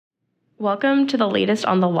Welcome to the latest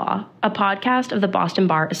on the law, a podcast of the Boston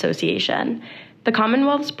Bar Association. The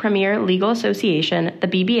Commonwealth's premier legal association, the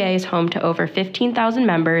BBA is home to over 15,000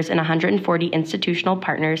 members and 140 institutional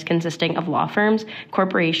partners consisting of law firms,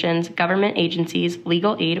 corporations, government agencies,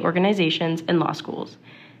 legal aid organizations, and law schools.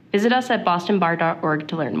 Visit us at bostonbar.org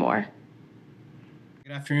to learn more.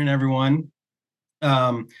 Good afternoon, everyone.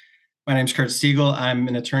 My name is Kurt Stiegel. I'm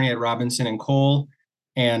an attorney at Robinson & Cole,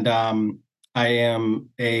 and I am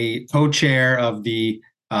a co-chair of the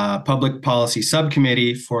Public Policy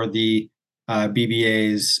Subcommittee for the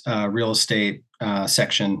BBA's Real Estate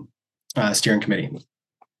Section Steering Committee.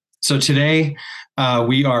 So today,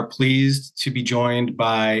 we are pleased to be joined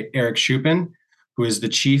by Eric Schuppan, who is the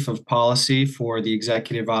Chief of Policy for the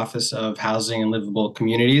Executive Office of Housing and Livable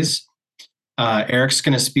Communities. Eric's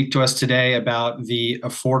going to speak to us today about the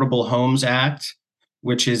Affordable Homes Act,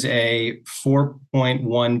 which is a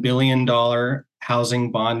 $4.1 billion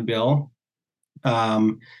housing bond bill.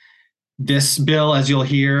 This bill, as you'll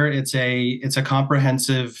hear, it's a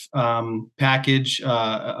comprehensive package,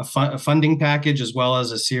 a funding package, as well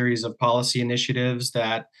as a series of policy initiatives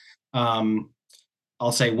that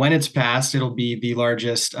I'll say when it's passed, it'll be the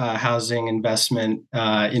largest housing investment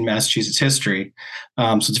in Massachusetts history.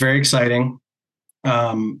 So it's very exciting.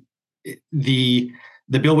 The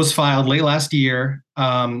bill was filed late last year.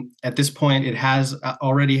 At this point, it has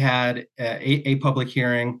already had a public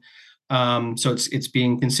hearing. So it's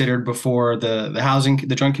being considered before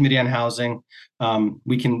the Joint Committee on Housing.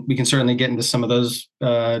 We can certainly get into some of those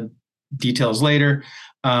details later.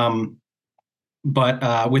 But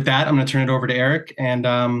with that, I'm going to turn it over to Eric. And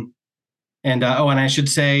I should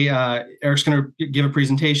say, Eric's going to give a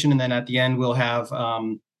presentation, and then at the end we'll have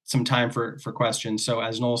some time for questions. So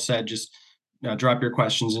as Noel said, just drop your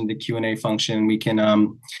questions in the Q&A function. We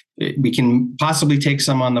can possibly take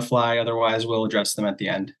some on the fly. Otherwise, we'll address them at the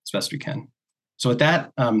end as best we can. So with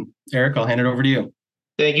that, Eric, I'll hand it over to you.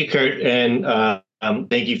 Thank you, Kurt. And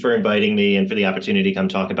thank you for inviting me and for the opportunity to come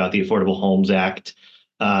talk about the Affordable Homes Act.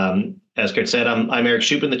 As Kurt said, I'm Eric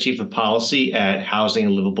Schuppan, the Chief of Policy at Housing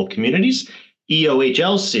and Livable Communities,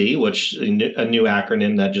 EOHLC, which a new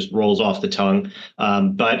acronym that just rolls off the tongue.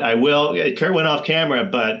 But I will, Kurt went off camera,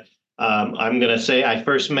 but I'm going to say I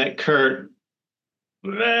first met Kurt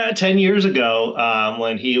 10 years ago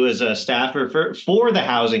when he was a staffer for the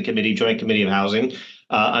Housing Committee, Joint Committee of Housing,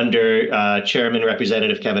 under Chairman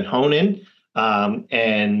Representative Kevin Honan.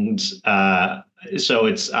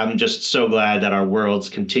 So I'm just so glad that our worlds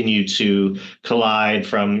continue to collide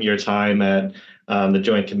from your time at the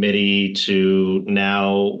Joint Committee to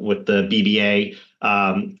now with the BBA.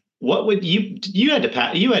 What would you had to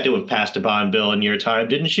have passed a bond bill in your time,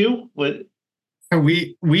 didn't you?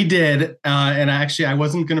 We did, and actually I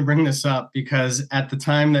wasn't going to bring this up because at the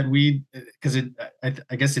time that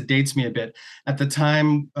I guess it dates me a bit. At the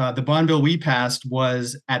time, the bond bill we passed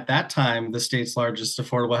was at that time the state's largest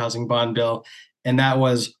affordable housing bond bill, and that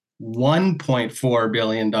was $1.4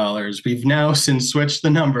 billion. We've now since switched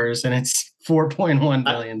the numbers, and it's $4.1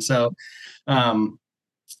 billion. So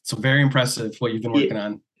very impressive what you've been working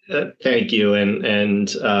on. Thank you. And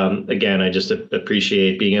again, I just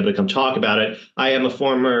appreciate being able to come talk about it. I am a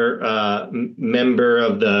former member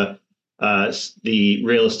of the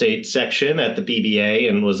real estate section at the BBA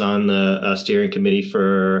and was on the steering committee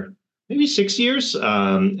for maybe 6 years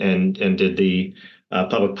and did the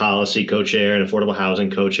public policy co-chair and affordable housing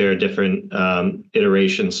co-chair, different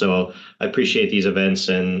iterations. So I appreciate these events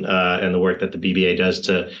and the work that the BBA does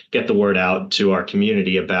to get the word out to our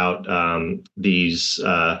community about these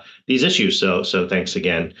issues. So thanks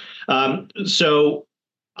again. So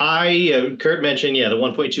Kurt mentioned, the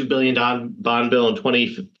 $1.2 billion bond bill in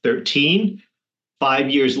 2013. 5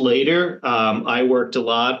 years later, I worked a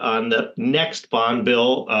lot on the next bond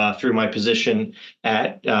bill through my position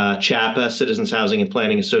at CHAPA, Citizens Housing and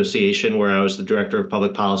Planning Association, where I was the director of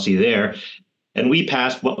public policy there. And we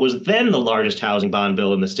passed what was then the largest housing bond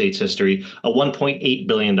bill in the state's history, a $1.8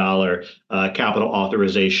 billion capital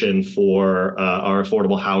authorization for our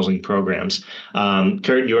affordable housing programs.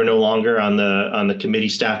 Kurt, you were no longer on the committee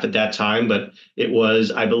staff at that time, but it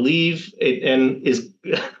was, I believe,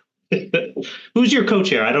 who's your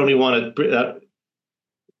co-chair? I don't even want to.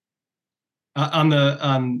 On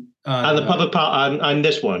the public on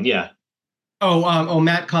this one, yeah.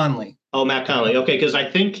 Matt Conley. Oh, Matt Conley. Okay, because I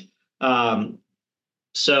think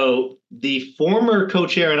so. The former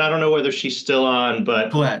co-chair, and I don't know whether she's still on, but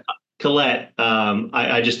Colette.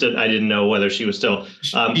 I didn't know whether she was still.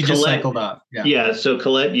 She just cycled up. Yeah. So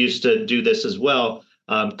Colette used to do this as well.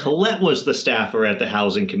 Colette was the staffer at the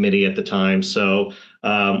housing committee at the time. So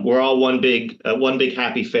we're all one big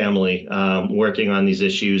happy family working on these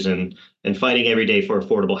issues and fighting every day for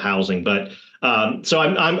affordable housing. But so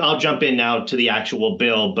I'll jump in now to the actual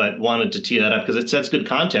bill, but wanted to tee that up because it sets good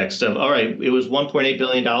context of, all right, it was $1.8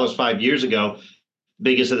 billion 5 years ago,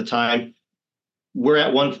 biggest at the time. We're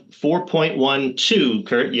at 4.12.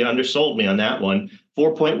 Kurt, you undersold me on that one.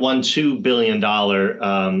 $4.12 billion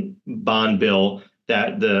bond bill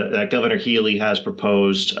that Governor Healy has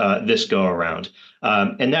proposed this go around.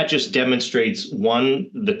 And that just demonstrates,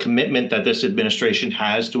 one, the commitment that this administration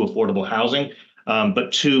has to affordable housing,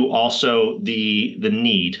 but two, also the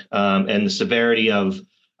need and the severity of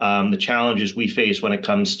the challenges we face when it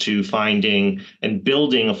comes to finding and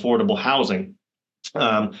building affordable housing.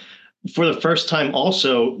 For the first time,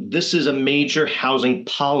 also, this is a major housing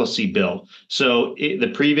policy bill. So the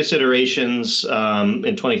previous iterations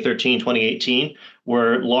in 2013, 2018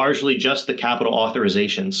 were largely just the capital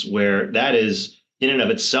authorizations, where that is in and of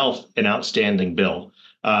itself an outstanding bill.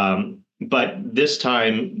 But this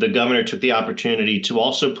time, the governor took the opportunity to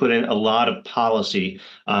also put in a lot of policy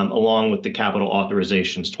along with the capital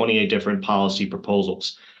authorizations, 28 different policy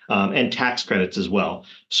proposals. And tax credits as well.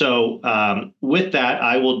 So with that,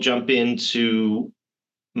 I will jump into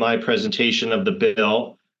my presentation of the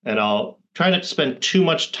bill, and I'll try not to spend too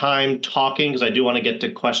much time talking because I do want to get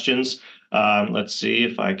to questions. Let's see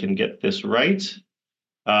if I can get this right.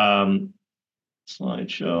 Slideshow.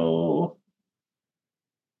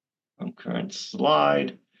 Current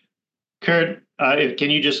slide. Kurt, can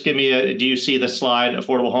you just give me do you see the slide,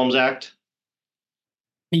 Affordable Homes Act?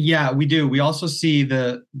 Yeah, we do. We also see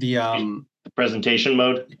the presentation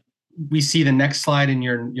mode. We see the next slide in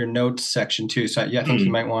your notes section too. So yeah, I think you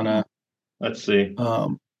might want to. Let's see.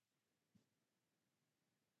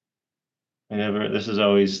 This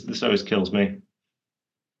always kills me.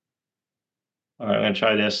 All right, I'm gonna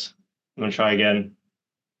try this. I'm gonna try again.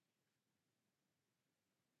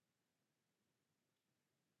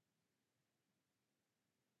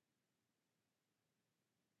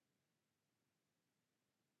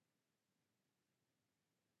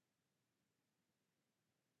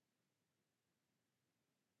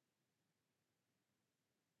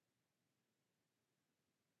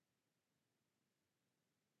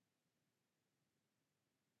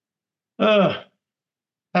 How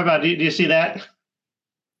about, do you see that?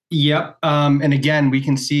 Yep. And again, we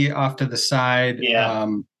can see off to the side,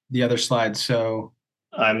 the other slide. So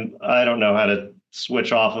I don't know how to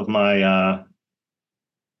switch off of my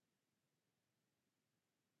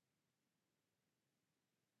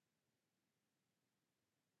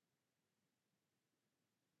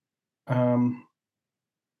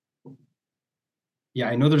yeah,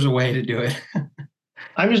 I know there's a way to do it.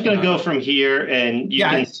 I'm just going to go from here, and you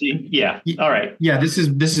can see. Yeah. All right. Yeah, this is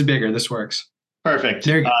bigger. This works. Perfect.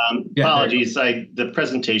 Apologies. The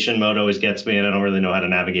presentation mode always gets me, and I don't really know how to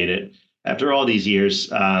navigate it after all these years.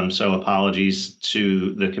 So apologies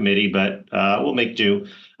to the committee, but we'll make do.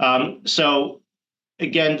 So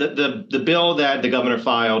again, the bill that the governor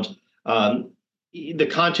filed, the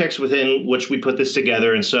context within which we put this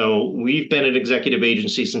together. And so we've been an executive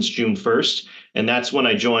agency since June 1st. And that's when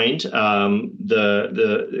I joined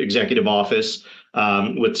the executive office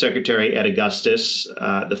with Secretary Ed Augustus,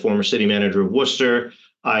 the former city manager of Worcester.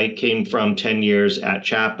 I came from 10 years at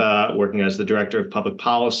CHAPA, working as the director of public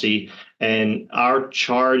policy. And our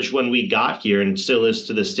charge when we got here, and still is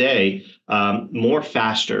to this day, more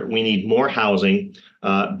faster. We need more housing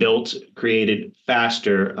built, created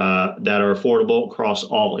faster that are affordable across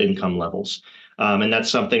all income levels. And that's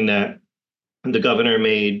something that the governor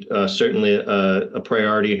made certainly a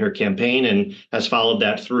priority in her campaign and has followed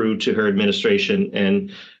that through to her administration.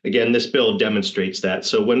 And again, this bill demonstrates that.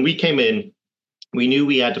 So when we came in, we knew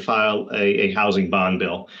we had to file a housing bond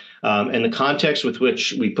bill. And the context with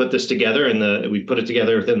which we put this together, and we put it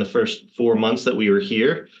together within the first 4 months that we were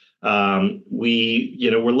here,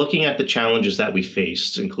 we're looking at the challenges that we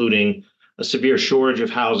faced, including a severe shortage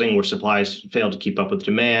of housing where supplies failed to keep up with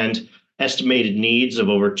demand, estimated needs of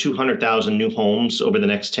over 200,000 new homes over the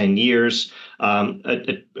next 10 years,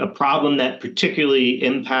 a problem that particularly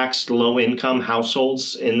impacts low-income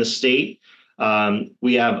households in the state.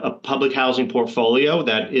 We have a public housing portfolio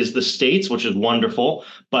that is the state's, which is wonderful,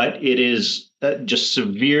 but it is just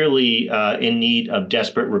severely in need of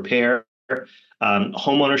desperate repair.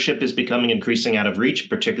 Homeownership is becoming increasingly out of reach,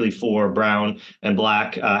 particularly for brown and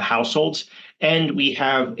Black households. And we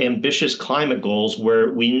have ambitious climate goals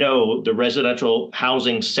where we know the residential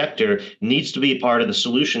housing sector needs to be part of the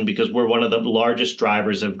solution because we're one of the largest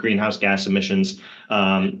drivers of greenhouse gas emissions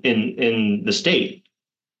in the state.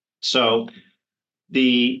 So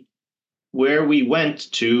where we went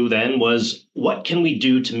to then was, what can we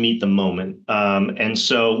do to meet the moment? And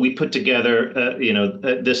so we put together,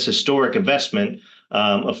 this historic investment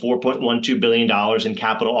of $4.12 billion in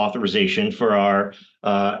capital authorization for our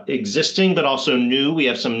existing, but also new. We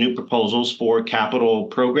have some new proposals for capital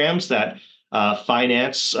programs that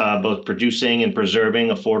finance both producing and preserving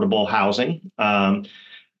affordable housing.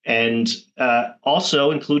 And also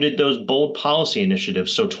included those bold policy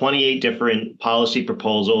initiatives. So 28 different policy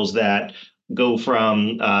proposals that go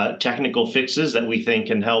from technical fixes that we think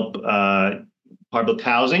can help public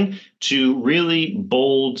housing to really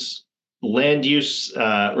bold land use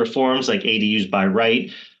reforms like ADUs by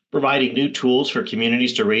right, providing new tools for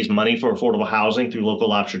communities to raise money for affordable housing through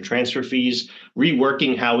local option transfer fees,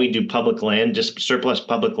 reworking how we do public land, surplus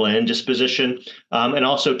public land disposition, and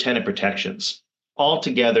also tenant protections.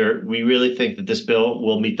 Altogether, we really think that this bill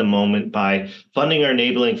will meet the moment by funding or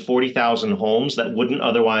enabling 40,000 homes that wouldn't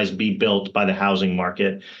otherwise be built by the housing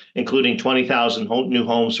market, including 20,000 new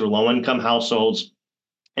homes for low-income households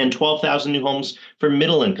and 12,000 new homes for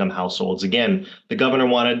middle-income households. Again, the governor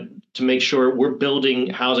wanted to make sure we're building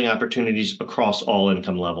housing opportunities across all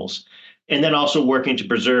income levels. And then also working to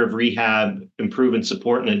preserve, rehab, improve, and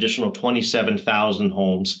support an additional 27,000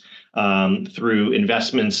 homes through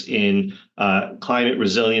investments in climate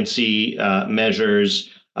resiliency measures,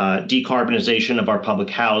 decarbonization of our public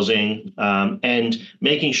housing, and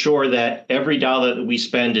making sure that every dollar that we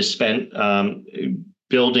spend is spent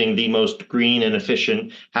building the most green and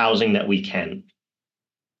efficient housing that we can.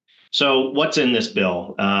 So what's in this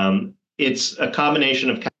bill? It's a combination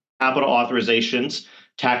of capital authorizations,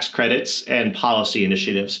 tax credits, and policy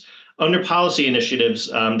initiatives. Under policy initiatives,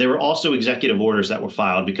 there were also executive orders that were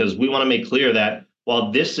filed, because we want to make clear that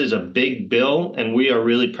while this is a big bill and we are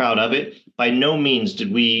really proud of it, by no means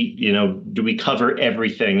do we cover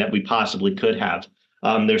everything that we possibly could have.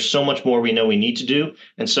 There's so much more we know we need to do.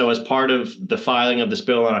 And so as part of the filing of this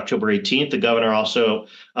bill on October 18th, the governor also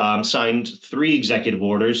signed 3 executive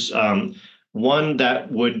orders. One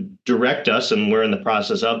that would direct us, and we're in the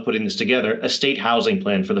process of putting this together, a state housing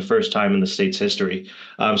plan for the first time in the state's history.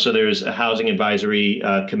 So there's a housing advisory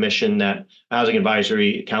housing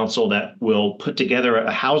advisory council that will put together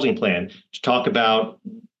a housing plan to talk about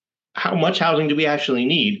how much housing do we actually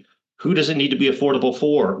need? Who does it need to be affordable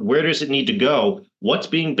for? Where does it need to go? What's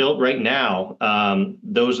being built right now?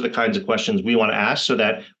 Those are the kinds of questions we want to ask so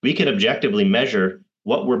that we can objectively measure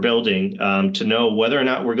what we're building to know whether or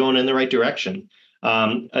not we're going in the right direction.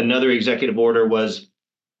 Another executive order was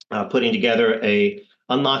putting together a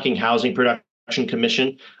Unlocking Housing Production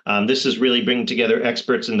Commission. This is really bringing together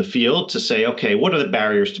experts in the field to say, okay, what are the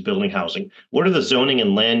barriers to building housing? What are the zoning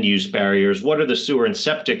and land use barriers? What are the sewer and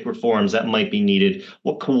septic reforms that might be needed?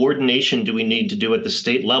 What coordination do we need to do at the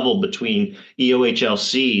state level between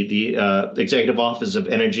EOHLC, the Executive Office of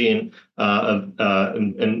Energy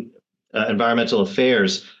and Environmental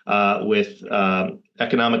Affairs, with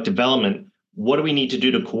economic development? What do we need to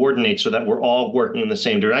do to coordinate so that we're all working in the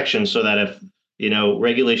same direction, so that if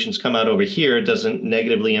regulations come out over here, it doesn't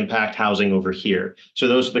negatively impact housing over here? So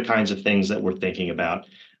those are the kinds of things that we're thinking about.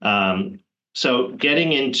 So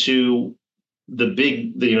getting into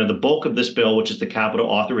the bulk of this bill, which is the capital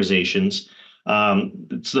authorizations,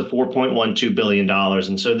 it's the $4.12 billion.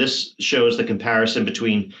 And so this shows the comparison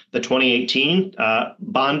between the 2018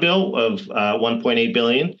 bond bill of $1.8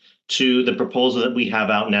 billion to the proposal that we have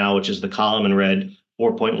out now, which is the column in red,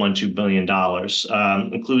 $4.12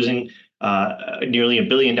 billion, including nearly $1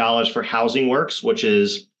 billion for Housing Works, which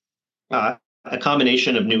is a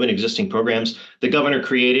combination of new and existing programs. The governor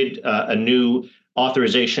created a new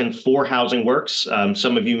authorization for Housing Works.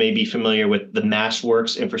 Some of you may be familiar with the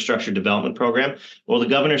MassWorks Infrastructure Development Program. Well, the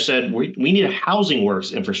governor said we need a Housing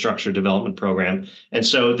Works Infrastructure Development Program. And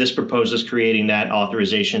so this proposes creating that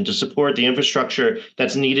authorization to support the infrastructure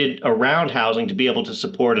that's needed around housing to be able to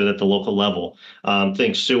support it at the local level.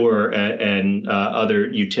 Think sewer and other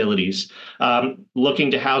utilities.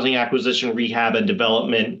 Looking to housing acquisition, rehab, and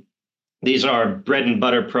development. These are bread and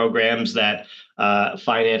butter programs that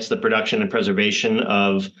finance the production and preservation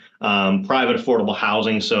of private affordable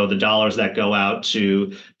housing. So the dollars that go out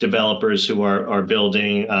to developers who are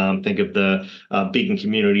building, think of the Beacon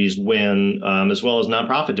Communities, WIN, as well as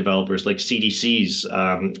nonprofit developers like CDCs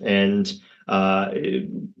and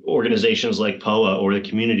organizations like POA or the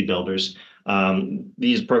community builders.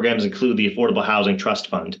 These programs include the Affordable Housing Trust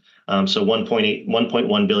Fund. So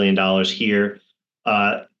 $1.1 billion here.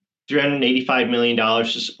 $385 million to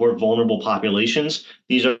support vulnerable populations.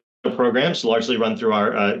 These are programs largely run through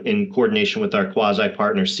our in coordination with our quasi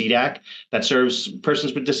partner CDAC that serves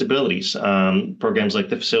persons with disabilities, programs like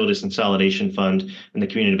the Facilities Consolidation Fund and the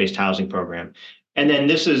Community-Based Housing Program. And then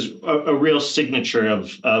this is a real signature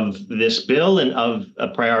of this bill and of a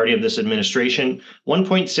priority of this administration.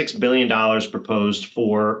 $1.6 billion proposed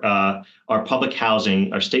for our public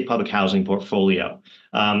housing, our state public housing portfolio.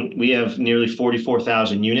 We have nearly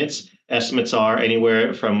 44,000 units. Estimates are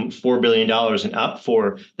anywhere from $4 billion and up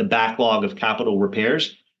for the backlog of capital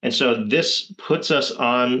repairs. And so this puts us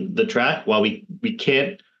on the track. While we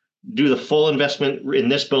can't do the full investment in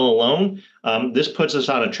this bill alone, this puts us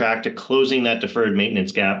on a track to closing that deferred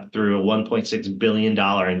maintenance gap through a $1.6 billion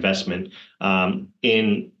investment.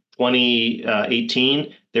 In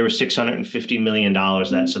 2018, there was $650 million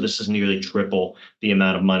that, so this is nearly triple the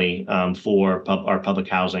amount of money for our public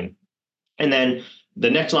housing. And then the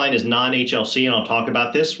next line is non-HLC, and I'll talk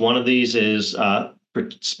about this. One of these is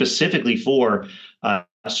specifically for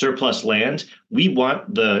surplus land. We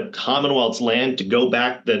want the Commonwealth's land to go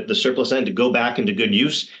back, the surplus land to go back into good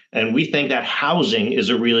use. And we think that housing is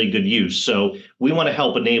a really good use. So we want to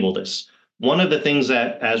help enable this. One of the things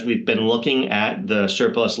that, as we've been looking at the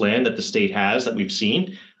surplus land that the state has that we've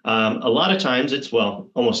seen, a lot of times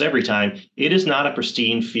almost every time, it is not a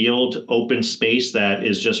pristine field, open space that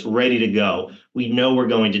is just ready to go. We know we're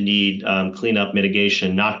going to need cleanup,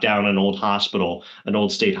 mitigation, knock down an old hospital, an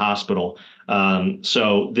old state hospital.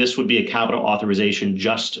 So this would be a capital authorization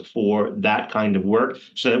just for that kind of work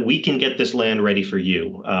so that we can get this land ready for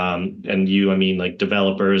you. And you, I mean, like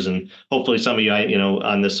developers, and hopefully some of you,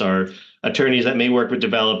 on this are attorneys that may work with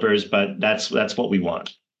developers, but that's what we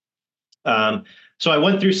want. So I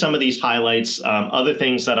went through some of these highlights. Other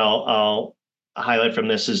things that I'll highlight from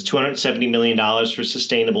this is $270 million for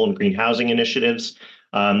sustainable and green housing initiatives.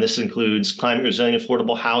 This includes climate resilient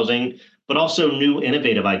affordable housing, but also new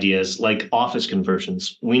innovative ideas like office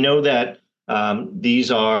conversions. We know that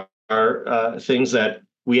these are things that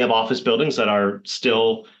we have office buildings that are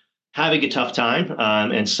still having a tough time,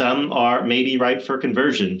 and some are maybe ripe for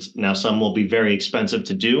conversions. Now, some will be very expensive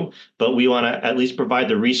to do, but we want to at least provide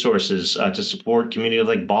the resources to support communities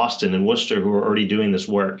like Boston and Worcester who are already doing this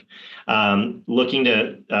work. Looking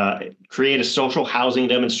to create a social housing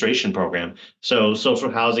demonstration program. So social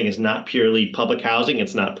housing is not purely public housing.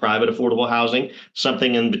 It's not private affordable housing,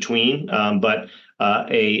 something in between, but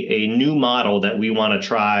a new model that we want to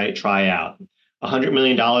try out. $100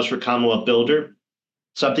 million for Commonwealth Builder.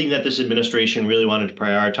 Something that this administration really wanted to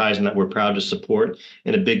prioritize and that we're proud to support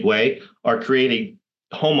in a big way are creating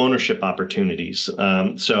home ownership opportunities.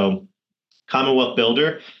 So Commonwealth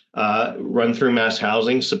Builder, run through Mass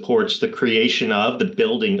Housing, supports the creation of, the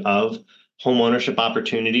building of home ownership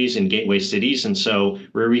opportunities in gateway cities. And so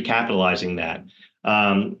we're recapitalizing that.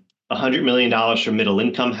 $100 million for middle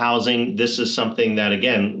income housing. This is something that,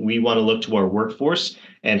 again, we want to look to our workforce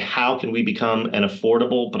and how can we become an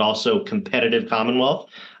affordable but also competitive Commonwealth.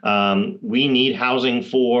 We need housing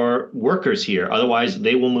for workers here. Otherwise,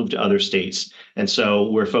 they will move to other states. And so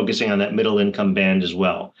we're focusing on that middle income band as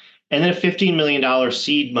well. And then a $15 million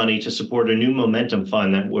seed money to support a new momentum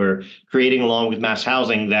fund that we're creating along with Mass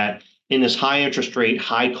Housing that in this high interest rate,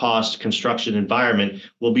 high cost construction environment,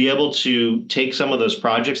 we'll be able to take some of those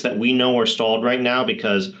projects that we know are stalled right now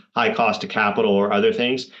because high cost of capital or other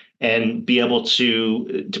things, and be able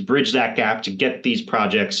to bridge that gap to get these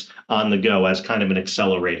projects on the go as kind of an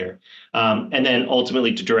accelerator. And then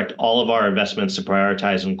ultimately to direct all of our investments to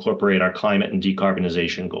prioritize and incorporate our climate and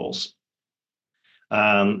decarbonization goals.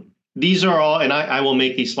 These are all, and I will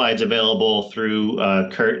make these slides available through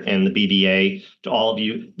Kurt and the BBA to all of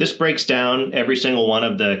you. This breaks down every single one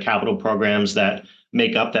of the capital programs that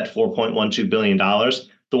make up that $4.12 billion.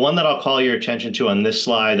 The one that I'll call your attention to on this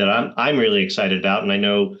slide that I'm really excited about, and I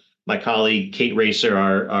know my colleague Kate Racer,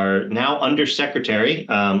 our now Undersecretary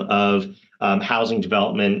of Housing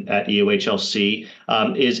Development at EOHLC,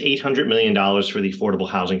 is $800 million for the Affordable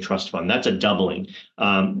Housing Trust Fund. That's a doubling.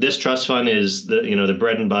 This trust fund is the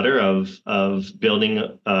bread and butter of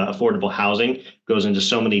building affordable housing. Goes into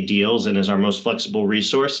so many deals and is our most flexible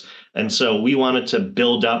resource. And so we wanted to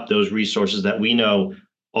build up those resources that we know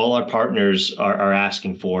all our partners are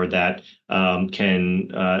asking for that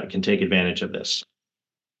can take advantage of this.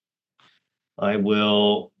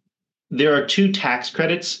 There are two tax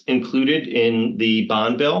credits included in the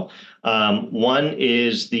bond bill. One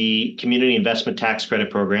is the Community Investment Tax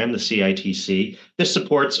Credit Program, the CITC. This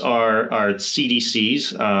supports our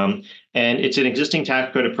CDCs, and it's an existing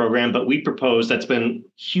tax credit program, but we propose that's been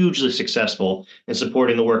hugely successful in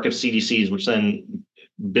supporting the work of CDCs, which then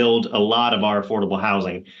build a lot of our affordable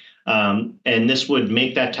housing. And this would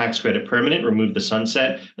make that tax credit permanent, remove the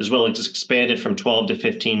sunset, as well as expand it from $12 to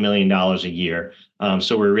 $15 million a year.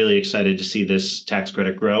 So we're really excited to see this tax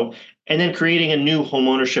credit grow. And then creating a new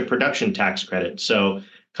homeownership production tax credit. So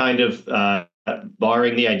kind of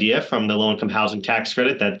borrowing the idea from the low-income housing tax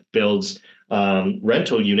credit that builds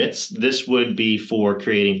rental units, this would be for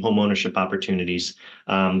creating homeownership opportunities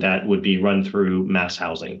that would be run through mass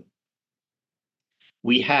housing.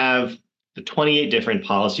 We have the 28 different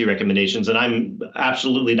policy recommendations, and I'm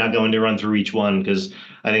absolutely not going to run through each one because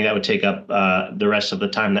I think that would take up the rest of the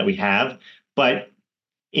time that we have. But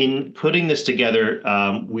in putting this together,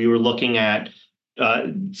 we were looking at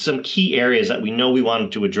some key areas that we know we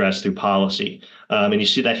wanted to address through policy. And you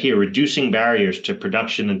see that here, reducing barriers to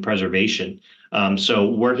production and preservation. So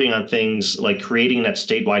working on things like creating that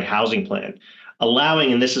statewide housing plan,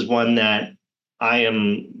 allowing, and this is one that I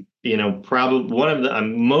am, probably one of the,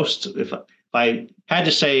 I'm most, if I had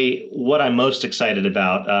to say what I'm most excited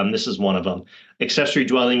about, this is one of them. Accessory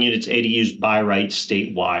dwelling units, ADUs by right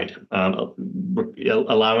statewide,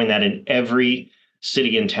 allowing that in every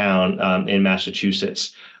city and town in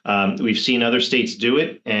Massachusetts. We've seen other states do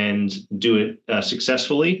it and do it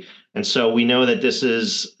successfully. And so we know that this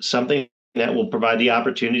is something that will provide the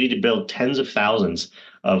opportunity to build tens of thousands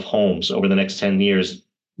of homes over the next 10 years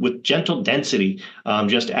with gentle density,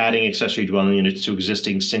 just adding accessory dwelling units to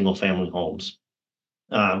existing single family homes.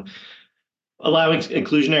 Allowing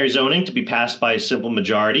inclusionary zoning to be passed by a simple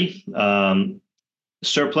majority.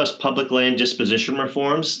 Surplus public land disposition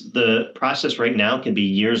reforms. The process right now can be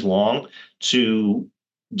years long to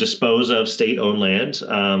dispose of state-owned land.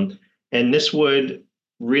 And this would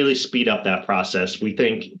really speed up that process. We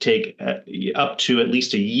think take up to at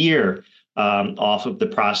least a year off of the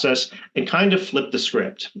process and kind of flip the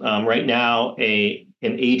script. Right now, an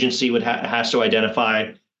agency has to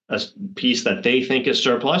identify a piece that they think is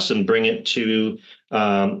surplus and bring it to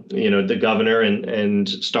the governor and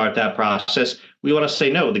start that process. We want to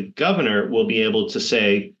say no. The governor will be able to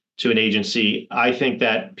say to an agency, I think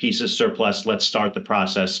that piece is surplus. Let's start the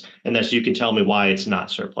process, and thus you can tell me why it's not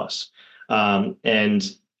surplus.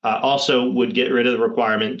 And also would get rid of the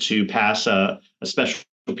requirement to pass a special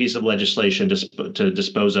piece of legislation to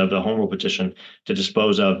dispose of the home rule petition, to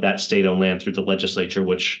dispose of that state-owned land through the legislature,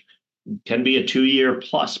 which can be a 2-year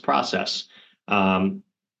plus process.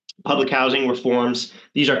 Public housing reforms.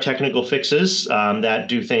 These are technical fixes that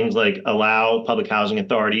do things like allow public housing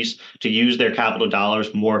authorities to use their capital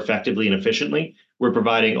dollars more effectively and efficiently. We're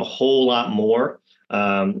providing a whole lot more,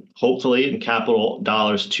 hopefully, in capital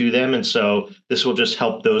dollars to them. And so this will just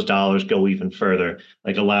help those dollars go even further,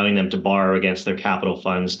 like allowing them to borrow against their capital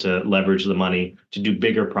funds to leverage the money to do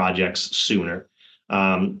bigger projects sooner.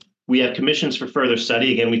 We have commissions for further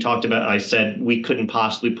study. Again, we talked about, I said we couldn't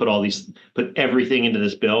possibly put everything into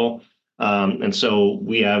this bill. And so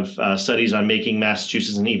we have studies on making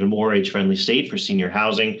Massachusetts an even more age-friendly state for senior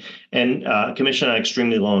housing, and commission on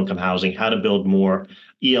extremely low-income housing, how to build more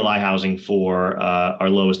ELI housing for our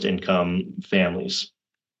lowest income families.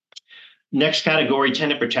 Next category,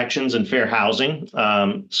 tenant protections and fair housing.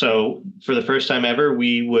 So for the first time ever,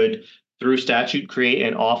 we would, through statute, create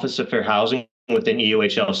an Office of Fair Housing within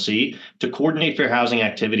EOHLC to coordinate fair housing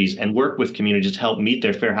activities and work with communities to help meet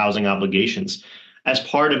their fair housing obligations. As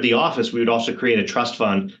part of the office, we would also create a trust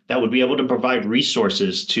fund that would be able to provide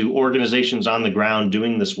resources to organizations on the ground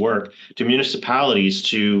doing this work, to municipalities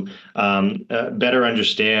to better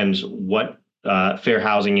understand what fair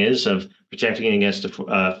housing is, of protecting against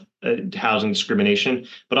housing discrimination,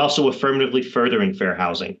 but also affirmatively furthering fair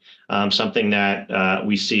housing, something that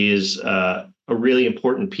we see is a really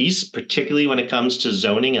important piece, particularly when it comes to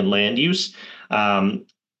zoning and land use.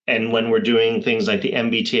 And when we're doing things like the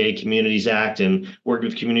MBTA Communities Act and work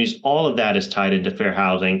with communities, all of that is tied into fair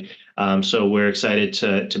housing. So we're excited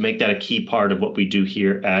to make that a key part of what we do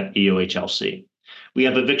here at EOHLC. We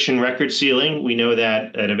have eviction record sealing. We know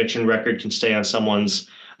that an eviction record can stay on someone's,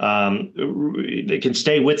 they can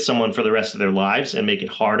stay with someone for the rest of their lives and make it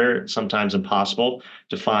harder, sometimes impossible,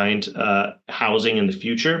 to find housing in the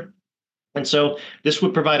future. And so this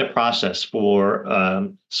would provide a process for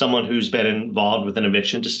someone who's been involved with an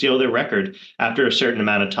eviction to steal their record after a certain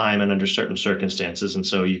amount of time and under certain circumstances. And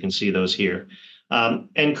so you can see those here.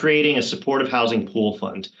 And creating a supportive housing pool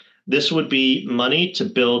fund. This would be money to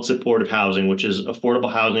build supportive housing, which is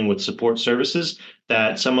affordable housing with support services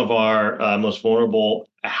that some of our most vulnerable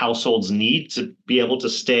households need to be able to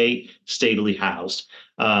stay stably housed.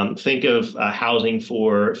 Think of housing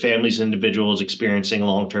for families and individuals experiencing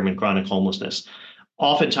long-term and chronic homelessness.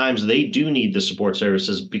 oftentimes they do need the support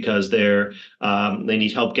services because they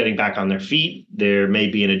need help getting back on their feet. There may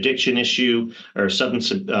be an addiction issue or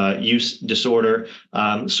substance use disorder.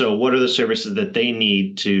 So what are the services that they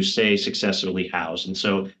need to stay successfully housed? And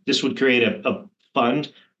so this would create a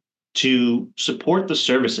fund to support the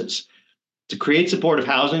services. To create supportive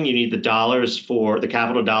housing, you need the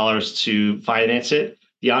capital dollars to finance it,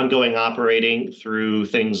 the ongoing operating through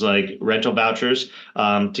things like rental vouchers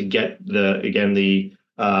to get the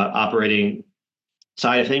operating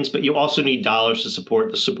side of things. But you also need dollars to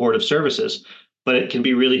support the supportive services. But it can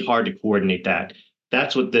be really hard to coordinate that.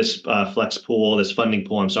 That's what this funding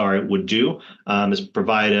pool, would do, is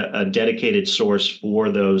provide a dedicated source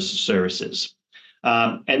for those services.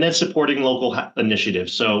 And then supporting local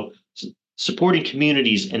initiatives. So supporting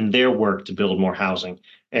communities in their work to build more housing.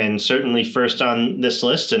 And certainly first on this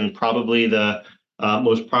list, and probably the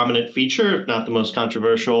most prominent feature, if not the most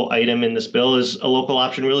controversial item in this bill, is a local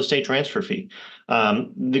option real estate transfer fee.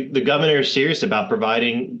 The governor is serious about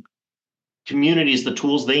providing communities the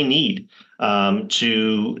tools they need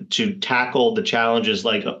to tackle the challenges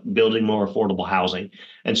like building more affordable housing.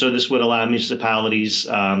 And so this would allow municipalities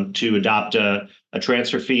to adopt a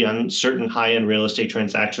transfer fee on certain high-end real estate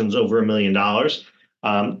transactions over $1 million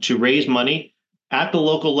to raise money at the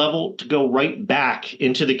local level to go right back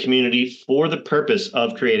into the community for the purpose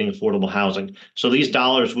of creating affordable housing. So these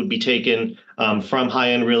dollars would be taken from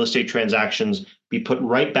high-end real estate transactions, be put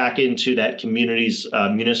right back into that community's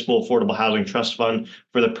municipal affordable housing trust fund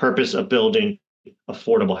for the purpose of building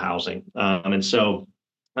affordable housing. And so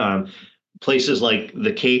places like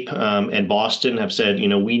the Cape and Boston have said,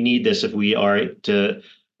 we need this if we are to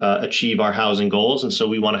achieve our housing goals. And so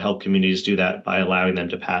we want to help communities do that by allowing them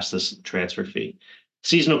to pass this transfer fee.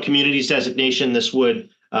 Seasonal communities designation, this would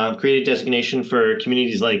create a designation for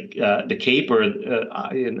communities like the Cape or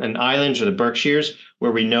an islands or the Berkshires,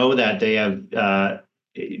 where we know that they have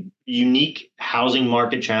unique housing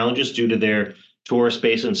market challenges due to their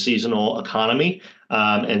tourist-based and seasonal economy.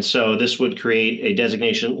 And so this would create a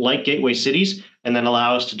designation like Gateway Cities and then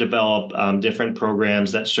allow us to develop different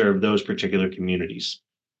programs that serve those particular communities.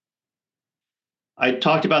 I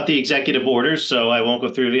talked about the executive orders, so I won't go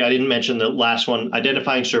through I didn't mention the last one,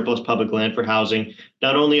 identifying surplus public land for housing.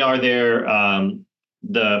 Not only are there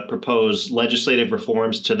the proposed legislative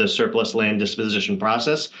reforms to the surplus land disposition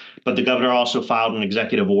process, but the governor also filed an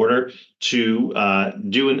executive order to I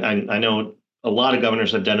know a lot of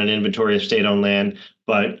governors have done an inventory of state-owned land,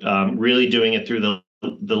 but really doing it through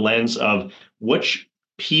the lens of which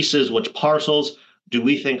parcels do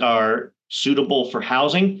we think are suitable for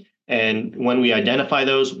housing. And when we identify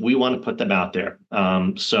those, we want to put them out there.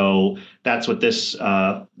 So that's what this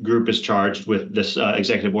group is charged with. This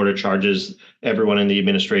executive order charges everyone in the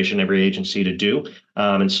administration, every agency to do.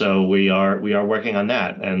 And so we are working on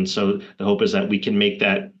that. And so the hope is that we can make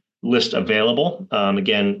that list available,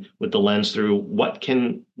 again, with the lens through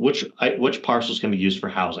which parcels can be used for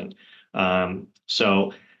housing.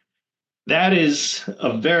 So that is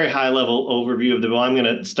a very high-level overview of the bill. I'm going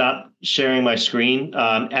to stop sharing my screen.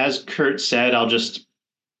 As Kurt said, I'll just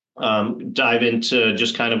dive into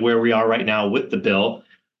just kind of where we are right now with the bill.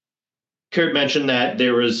 Kurt mentioned that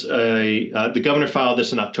there was the governor filed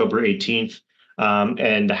this on October 18th,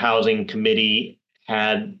 and the Housing Committee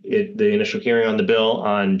had the initial hearing on the bill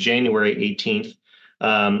on January 18th.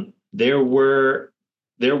 There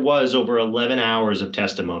was over 11 hours of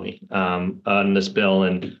testimony on this bill,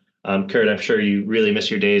 and Kurt, I'm sure you really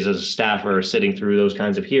miss your days as a staffer sitting through those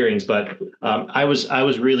kinds of hearings, but I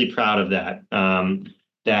was really proud of that.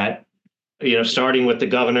 That starting with the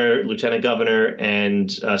governor, lieutenant governor,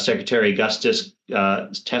 and Secretary Augustus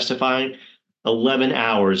testifying, 11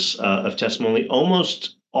 hours of testimony,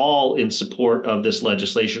 almost all in support of this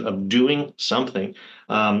legislation, of doing something.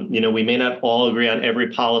 We may not all agree on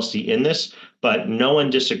every policy in this, but no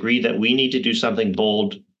one disagreed that we need to do something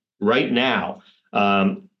bold right now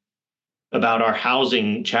about our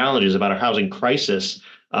housing challenges, about our housing crisis.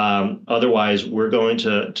 Otherwise, we're going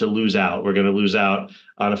to lose out. We're going to lose out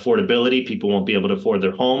on affordability. People won't be able to afford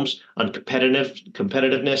their homes. On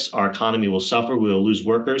competitiveness, our economy will suffer. We will lose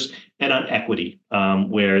workers. And on equity,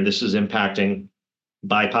 where this is impacting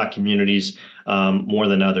BIPOC communities more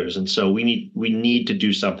than others. And so we need to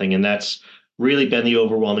do something. And that's really been the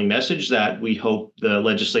overwhelming message that we hope the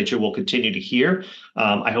legislature will continue to hear.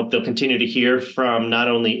 I hope they'll continue to hear from not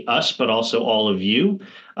only us, but also all of you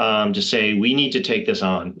to say we need to take this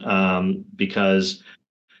on because,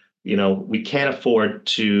 we can't afford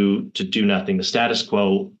to do nothing. The status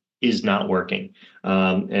quo is not working.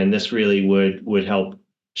 And this really would help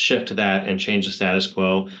shift that and change the status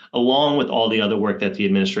quo, along with all the other work that the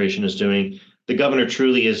administration is doing. the governor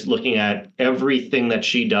truly is looking at everything that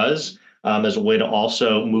she does as a way to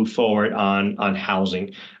also move forward on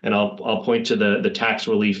housing. And I'll point to the tax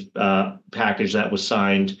relief package that was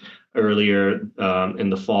signed earlier in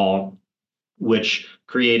the fall, which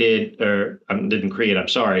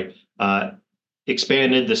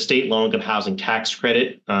expanded the state low-income housing tax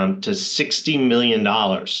credit to $60 million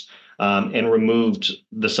and removed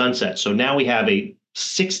the sunset. So now we have a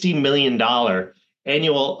 $60 million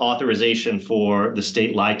annual authorization for the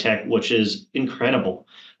state LIHTC, which is incredible.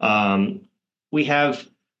 We have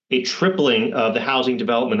a tripling of the Housing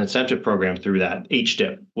Development Incentive Program through that,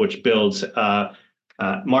 HDIP, which builds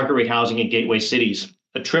market rate housing in gateway cities,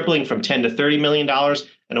 a tripling from $10 to $30 million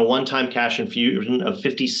and a one-time cash infusion of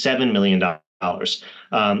 $57 million.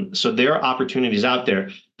 So there are opportunities out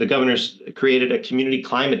there. The governor's created a community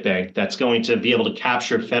climate bank that's going to be able to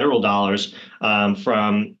capture federal dollars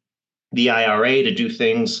from the IRA to do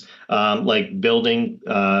things like building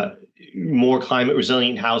more climate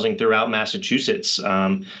resilient housing throughout Massachusetts.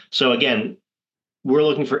 So again, we're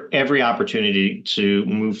looking for every opportunity to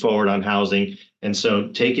move forward on housing. And so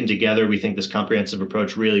taken together, we think this comprehensive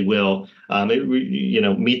approach really will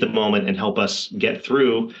meet the moment and help us get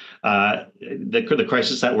through the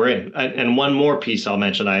crisis that we're in. And one more piece I'll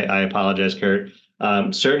mention, I apologize, Kurt,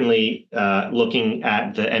 certainly looking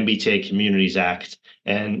at the MBTA Communities Act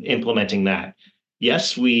and implementing that.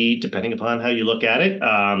 Yes, depending upon how you look at it,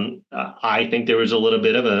 I think there was a little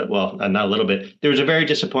bit of not a little bit, there was a very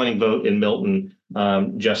disappointing vote in Milton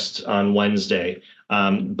just on Wednesday.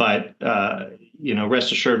 But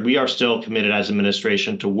rest assured, we are still committed as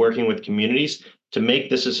administration to working with communities to make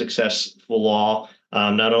this a successful law,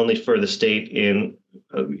 not only for the state in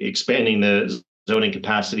expanding the zoning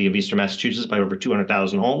capacity of Eastern Massachusetts by over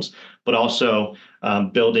 200,000 homes, but also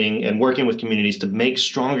building and working with communities to make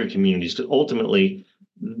stronger communities. Because ultimately,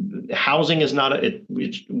 housing is not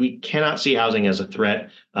we cannot see housing as a threat.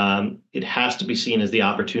 It has to be seen as the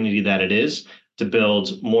opportunity that it is to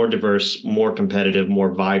build more diverse, more competitive,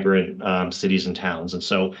 more vibrant cities and towns. And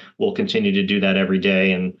so we'll continue to do that every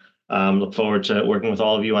day, and look forward to working with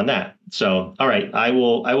all of you on that. So, all right, I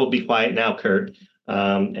will be quiet now, Kurt,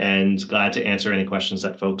 and glad to answer any questions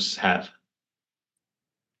that folks have.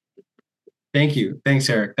 Thank you. Thanks,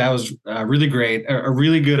 Eric. That was really great. A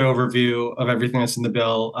really good overview of everything that's in the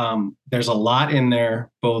bill. There's a lot in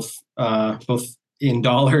there, both in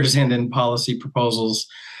dollars and in policy proposals.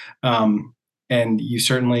 And you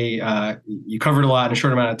certainly you covered a lot in a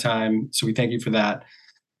short amount of time, so we thank you for that.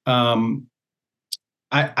 I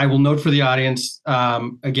will note for the audience,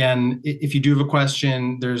 again, if you do have a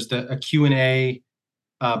question, there's a Q&A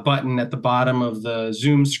button at the bottom of the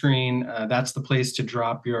Zoom screen. That's the place to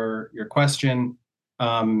drop your question,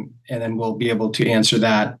 and then we'll be able to answer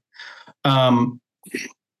that. I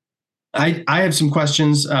have some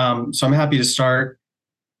questions, so I'm happy to start.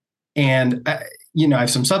 And I have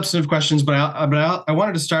some substantive questions, but I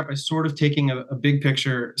wanted to start by sort of taking a big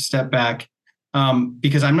picture step back,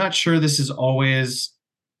 because I'm not sure this is always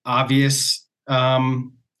obvious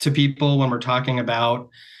to people when we're talking about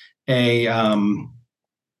a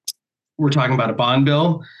bond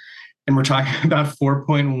bill, and we're talking about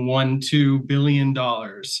 $4.12 billion.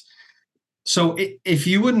 So if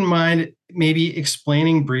you wouldn't mind maybe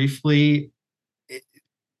explaining briefly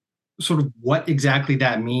sort of what exactly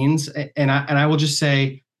that means. And I will just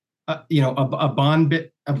say, a bond,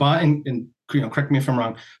 and correct me if I'm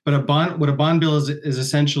wrong, but what a bond bill is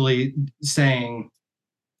essentially saying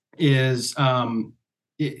is,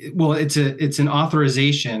 it's an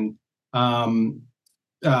authorization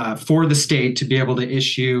for the state to be able to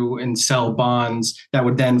issue and sell bonds that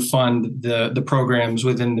would then fund the programs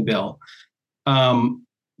within the bill.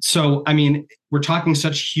 So, I mean, we're talking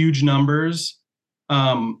such huge numbers.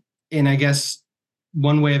 And I guess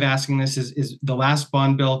one way of asking this is the last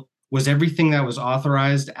bond bill, was everything that was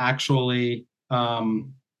authorized actually,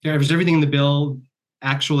 was everything in the bill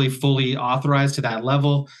actually fully authorized to that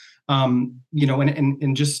level? And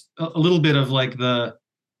just a little bit of like the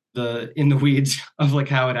in the weeds of like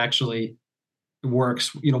how it actually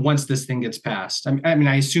works, once this thing gets passed. I mean,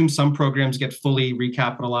 I assume some programs get fully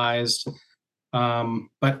recapitalized.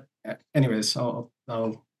 But anyways, I'll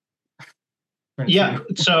yeah.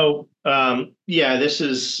 So, this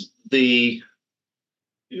is the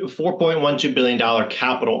 $4.12 billion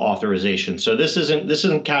capital authorization. So this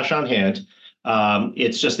isn't cash on hand.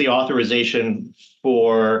 It's just the authorization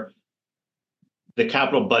for the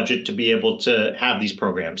capital budget to be able to have these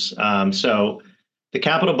programs. So the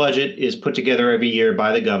capital budget is put together every year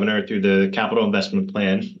by the governor through the capital investment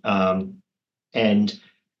plan. And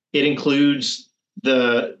it includes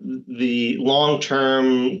the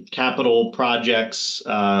long-term capital projects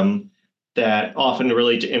that often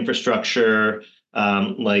relate to infrastructure,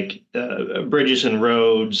 like bridges and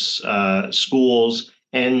roads, schools,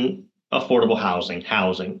 and affordable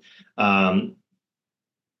housing.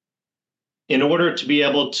 In order to be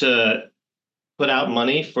able to put out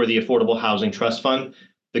money for the Affordable Housing Trust Fund,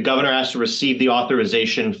 the governor has to receive the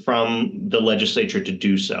authorization from the legislature to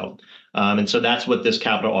do so. And so that's what this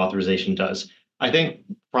capital authorization does. I think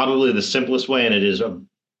probably the simplest way, and it is a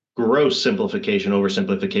gross simplification,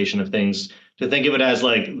 oversimplification of things, to think of it as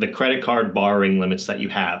like the credit card borrowing limits that you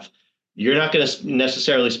have. You're not going to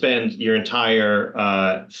necessarily spend your entire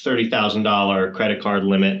 $30,000 credit card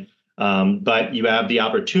limit, but you have the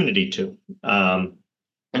opportunity to.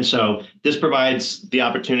 And so this provides the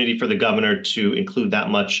opportunity for the governor to include that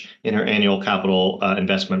much in her annual capital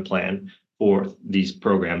investment plan for these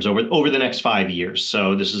programs over the next 5 years.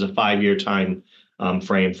 So this is a 5-year time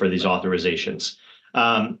frame for these authorizations.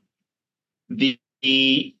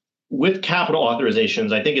 With capital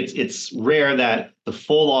authorizations, I think it's rare that the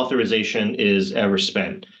full authorization is ever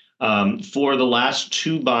spent. For the last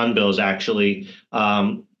 2 bond bills, actually,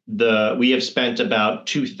 we have spent about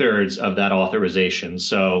 2/3 of that authorization.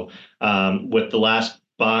 So with the last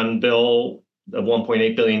bond bill of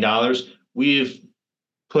 $1.8 billion, we've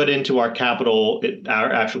put into our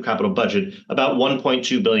actual capital budget about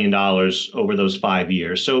 $1.2 billion over those 5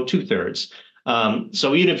 years. So 2/3.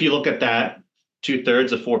 So even if you look at that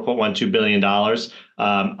 2/3 of $4.12 billion,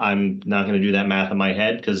 I'm not going to do that math in my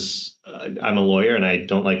head because I'm a lawyer and I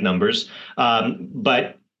don't like numbers.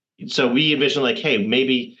 But so we envision like, hey,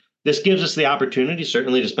 maybe this gives us the opportunity,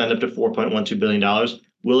 certainly, to spend up to $4.12 billion.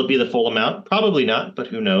 Will it be the full amount? Probably not, but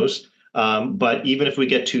who knows? But even if we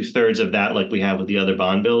get 2/3 of that, like we have with the other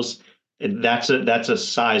bond bills, that's a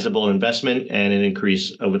sizable investment and an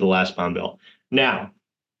increase over the last bond bill. Now,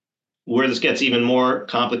 where this gets even more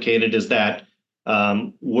complicated is that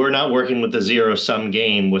we're not working with a zero-sum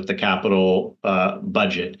game with the capital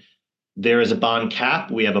budget. There is a bond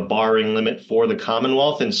cap. We have a borrowing limit for the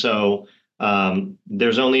Commonwealth, and so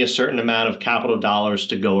there's only a certain amount of capital dollars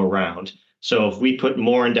to go around. So if we put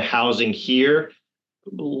more into housing here,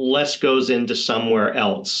 less goes into somewhere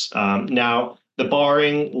else. Now, the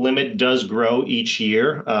borrowing limit does grow each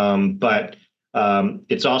year, but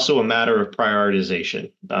it's also a matter of prioritization,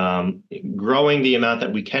 growing the amount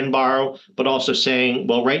that we can borrow, but also saying,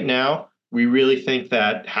 well, right now, we really think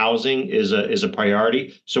that housing is a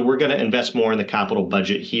priority. So we're going to invest more in the capital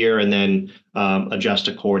budget here and then adjust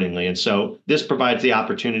accordingly. And so this provides the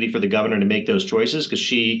opportunity for the governor to make those choices because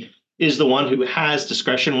she is the one who has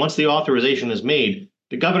discretion. Once the authorization is made,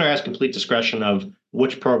 the governor has complete discretion of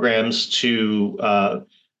which programs to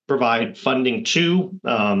provide funding to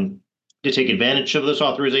take advantage of those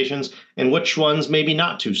authorizations and which ones maybe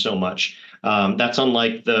not to so much. That's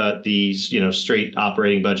unlike these straight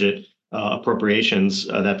operating budget appropriations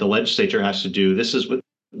that the legislature has to do. This is with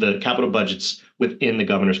the capital budgets within the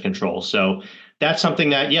governor's control. So that's something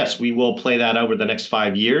that, yes, we will play that over the next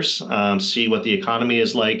 5 years, see what the economy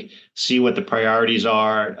is like, see what the priorities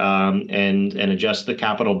are, and adjust the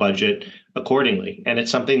capital budget accordingly. And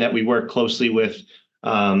it's something that we work closely with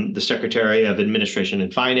the Secretary of Administration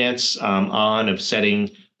and Finance of setting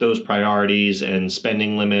those priorities and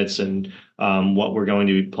spending limits and what we're going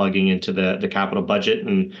to be plugging into the capital budget.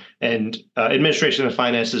 And Administration and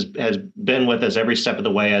Finance has been with us every step of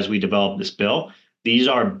the way as we develop this bill. These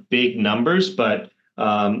are big numbers, but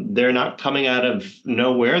they're not coming out of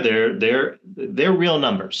nowhere. They're real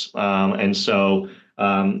numbers. And so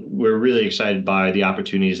we're really excited by the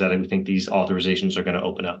opportunities that we think these authorizations are going to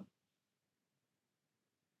open up.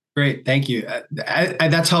 Great, thank you.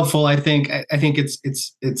 That's helpful. I think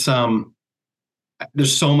it's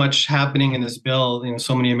there's so much happening in this bill.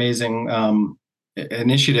 So many amazing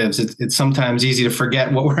initiatives. It's sometimes easy to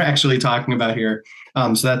forget what we're actually talking about here.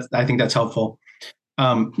 So I think that's helpful.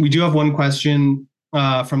 We do have one question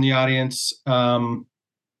from the audience.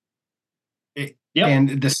 Yep.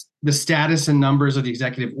 And the status and numbers of the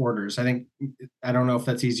executive orders. I don't know if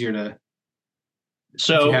that's easier to.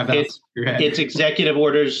 So it's Executive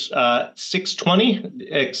Orders 620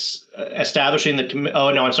 establishing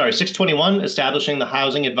 621 establishing the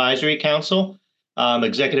Housing Advisory Council,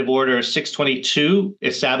 Executive Order 622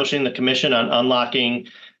 establishing the Commission on Unlocking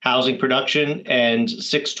Housing Production, and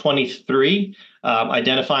 623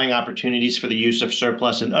 identifying opportunities for the use of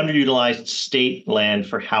surplus and underutilized state land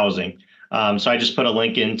for housing. So I just put a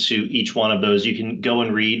link into each one of those. You can go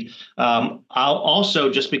and read. I'll also,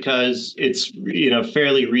 just because it's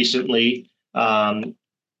fairly recently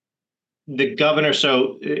the governor,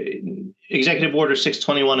 so Executive Order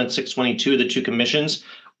 621 and 622, the two commissions,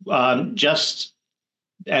 just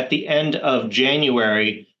at the end of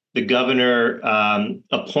January, the governor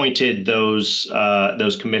appointed those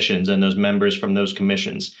commissions and those members from those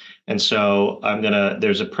commissions. And so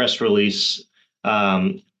there's a press release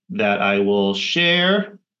that I will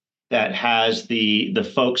share that has the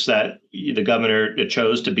folks that the governor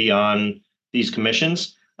chose to be on these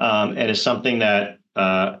commissions, and is something that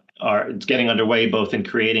it's getting underway both in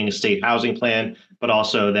creating a state housing plan, but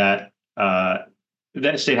also that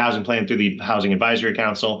state housing plan through the Housing Advisory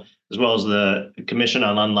Council, as well as the Commission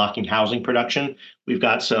on Unlocking Housing Production. We've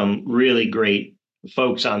got some really great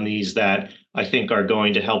folks on these that I think are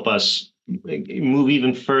going to help us move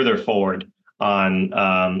even further forward on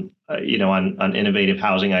on innovative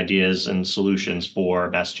housing ideas and solutions for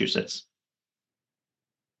Massachusetts.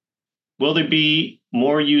 Will there be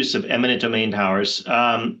more use of eminent domain powers?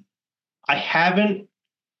 I'll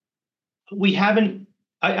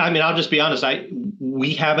just be honest.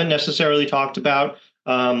 We haven't necessarily talked about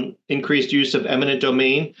increased use of eminent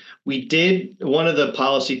domain. We did, one of the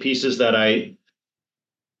policy pieces that I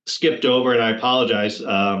skipped over, and I apologize.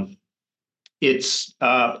 It's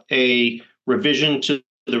a revision to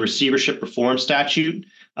the receivership reform statute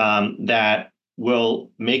that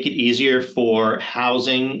will make it easier for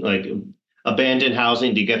housing, like abandoned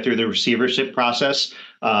housing, to get through the receivership process,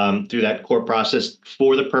 through that court process,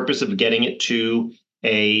 for the purpose of getting it to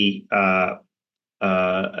a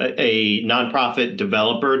nonprofit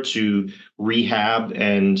developer to rehab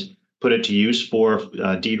and put it to use for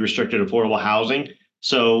deed restricted affordable housing.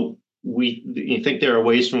 So you think there are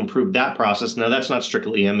ways to improve that process. Now, that's not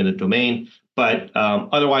strictly eminent domain, but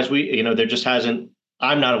otherwise, there just hasn't.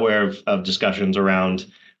 I'm not aware of discussions around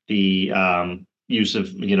the use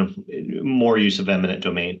of more use of eminent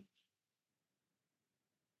domain.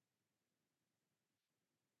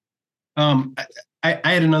 I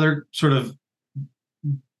had another sort of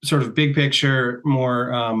big picture,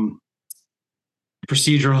 more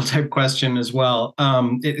procedural type question as well.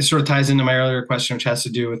 It sort of ties into my earlier question, which has to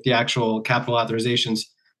do with the actual capital authorizations.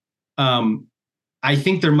 I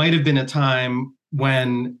think there might have been a time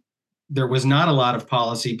when there was not a lot of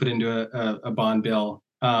policy put into a bond bill.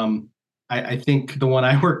 I think the one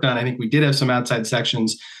I worked on, I think we did have some outside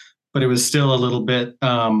sections, but it was still a little bit,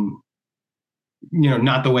 not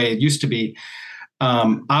the way it used to be.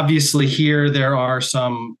 Obviously, here there are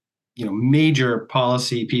some, major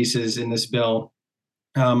policy pieces in this bill.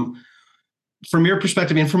 From your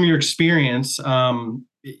perspective and from your experience, you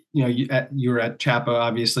were at CHAPA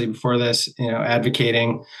obviously before this,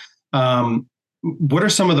 advocating. What are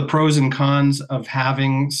some of the pros and cons of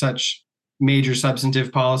having such major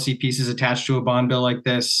substantive policy pieces attached to a bond bill like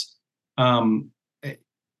this? So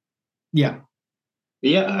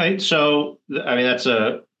that's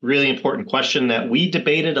a really important question that we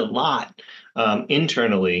debated a lot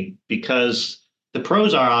internally, because the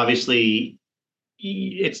pros are obviously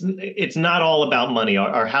it's not all about money.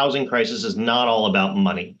 Our housing crisis is not all about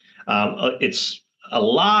money. It's a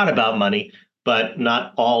lot about money, but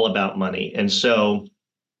not all about money. And so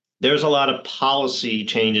there's a lot of policy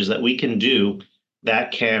changes that we can do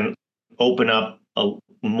that can open up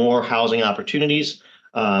more housing opportunities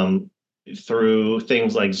through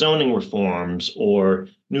things like zoning reforms or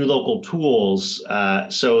new local tools.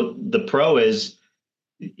 So the pro is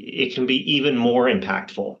it can be even more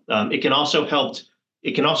impactful. It can also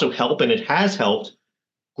help, and it has helped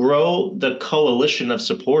grow the coalition of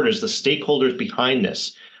supporters, the stakeholders behind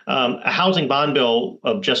this. A housing bond bill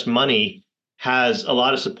of just money has a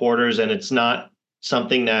lot of supporters, and it's not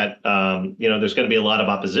something that there's going to be a lot of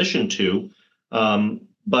opposition to.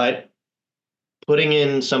 But putting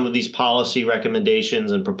in some of these policy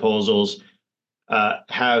recommendations and proposals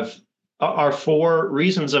are for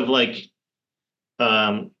reasons of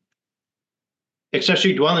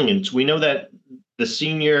accessory dwelling units. We know that the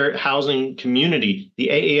senior housing community, the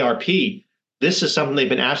AARP, this is something they've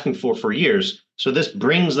been asking for years. So this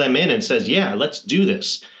brings them in and says, yeah, let's do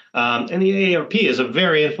this. And the AARP is a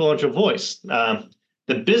very influential voice.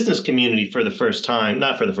 The business community, not for the first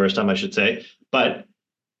time, I should say, but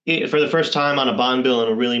for the first time on a bond bill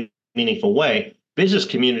in a really meaningful way, business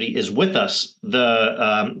community is with us.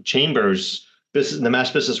 The chambers, the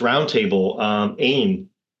Mass Business Roundtable, AIM,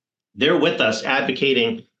 they're with us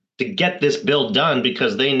advocating to get this bill done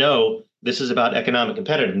because they know this is about economic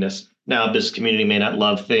competitiveness. Now, business community may not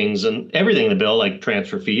love things and everything in the bill, like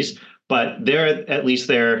transfer fees, but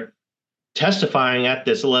they're testifying at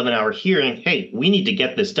this 11-hour hearing, hey, we need to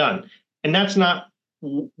get this done. And that's not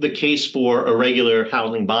the case for a regular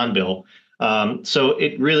housing bond bill. So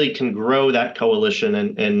it really can grow that coalition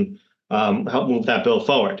and help move that bill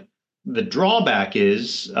forward. The drawback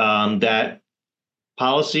is that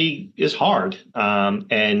policy is hard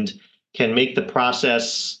and can make the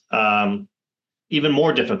process even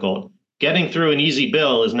more difficult. Getting through an easy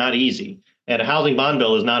bill is not easy, and a housing bond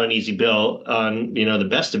bill is not an easy bill on the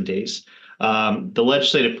best of days. The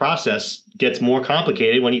legislative process gets more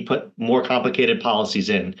complicated when you put more complicated policies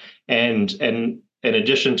in, and in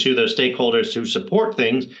addition to those stakeholders who support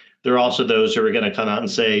things, there are also those who are going to come out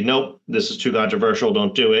and say, nope, this is too controversial,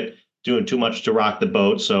 don't do it, doing too much to rock the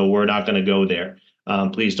boat, so we're not going to go there.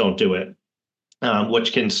 Please don't do it,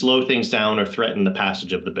 which can slow things down or threaten the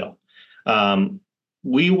passage of the bill.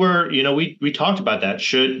 We talked about that.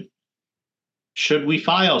 Should we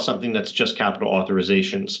file something that's just capital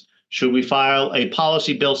authorizations? Should we file a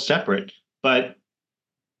policy bill separate? But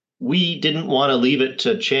we didn't want to leave it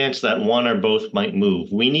to chance that one or both might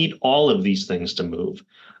move. We need all of these things to move.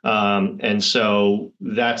 And so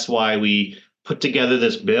that's why we put together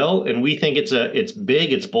this bill. And we think it's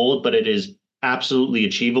big, it's bold, but it is absolutely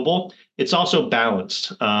achievable. It's also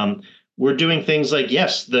balanced. We're doing things like,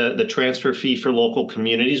 yes, the transfer fee for local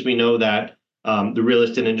communities. We know that the real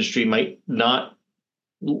estate industry might not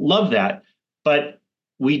love that, but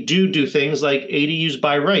we do things like ADUs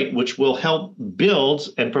by right, which will help build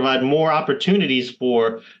and provide more opportunities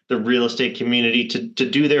for the real estate community to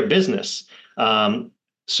do their business.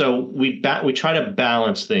 So we try to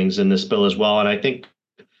balance things in this bill as well. And I think,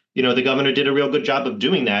 the governor did a real good job of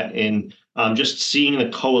doing that in just seeing the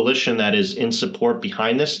coalition that is in support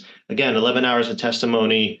behind this. Again, 11 hours of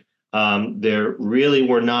testimony. There really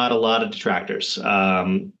were not a lot of detractors.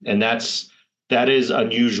 And that is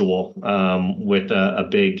unusual with a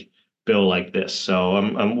big bill like this. So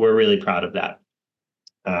we're really proud of that.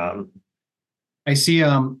 I see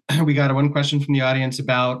we got one question from the audience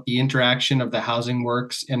about the interaction of the Housing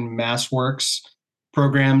Works and MassWorks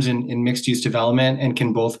programs in mixed use development, and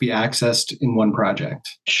can both be accessed in one project.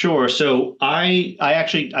 Sure. So I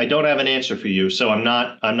don't have an answer for you. So I'm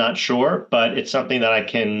not sure, but it's something that I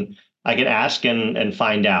can ask and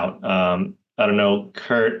find out. I don't know,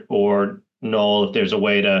 Kurt or Noel, if there's a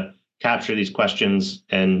way to capture these questions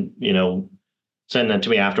and send them to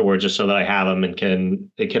me afterwards, just so that I have them and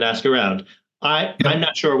can ask around. I'm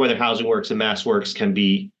not sure whether Housing Works and MassWorks can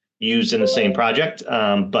be used in the same project,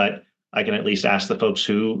 but I can at least ask the folks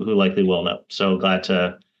who likely will know. So glad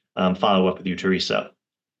to follow up with you, Teresa.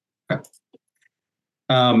 Okay.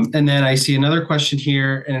 And then I see another question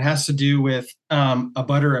here, and it has to do with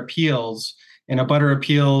abutter appeals. And abutter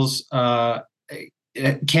appeals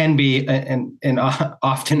it can be and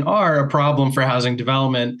often are a problem for housing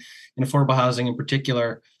development and affordable housing in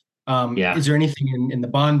particular. Is there anything in the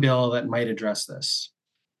bond bill that might address this?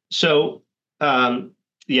 So, I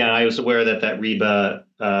was aware that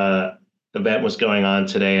REBA event was going on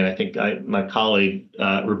today, and I think my colleague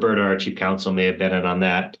Roberta, our chief counsel, may have been in on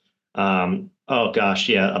that.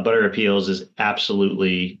 Abutter appeals is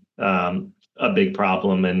absolutely a big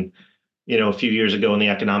problem, and a few years ago in the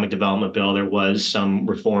economic development bill, there was some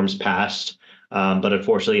reforms passed, but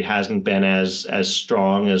unfortunately, it hasn't been as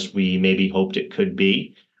strong as we maybe hoped it could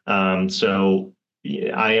be. So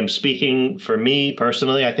I am speaking for me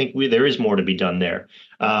personally. I think there is more to be done there.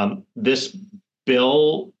 This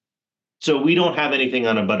bill, so we don't have anything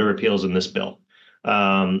on abutter appeals in this bill,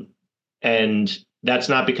 and that's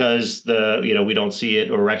not because we don't see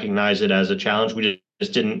it or recognize it as a challenge. We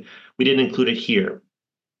didn't include it here.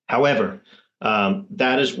 However,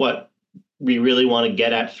 that is what we really want to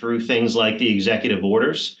get at through things like the executive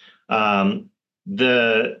orders.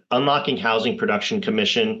 The Unlocking Housing Production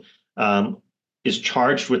Commission is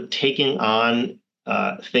charged with taking on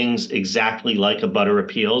things exactly like abutter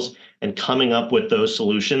appeals and coming up with those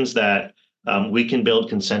solutions that we can build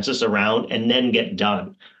consensus around and then get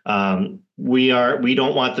done. We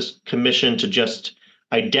don't want this commission to just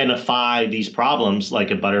identify these problems like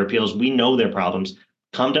abutter appeals. We know their problems.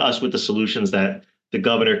 Come to us with the solutions that the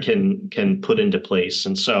governor can put into place.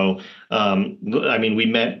 And so, we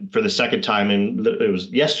met for the second time, and it was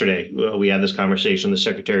yesterday. We had this conversation, the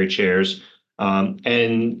secretary chairs,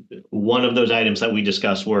 and one of those items that we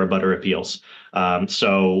discussed were abutter appeals.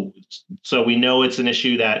 So we know it's an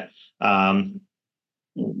issue that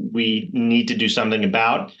we need to do something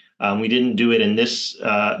about. We didn't do it in this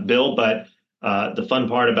bill, but the fun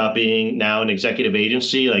part about being now an executive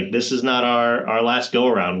agency, like this is not our last go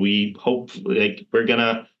around. We hope we're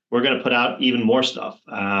gonna put out even more stuff,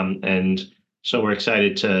 and so we're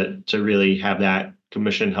excited to really have that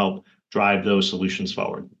commission help drive those solutions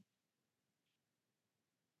forward.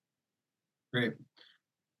 Great.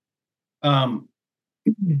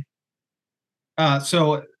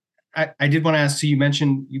 So I did want to ask, so you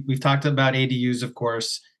mentioned, we've talked about ADUs, of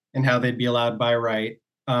course, and how they'd be allowed by right,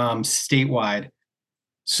 statewide.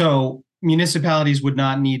 So municipalities would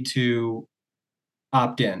not need to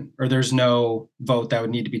opt in, or there's no vote that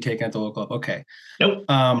would need to be taken at the local level. Okay. Nope.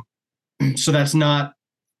 So that's not,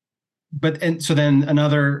 and so then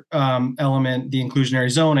another element, the inclusionary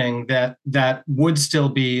zoning, that would still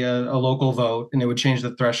be a local vote, and it would change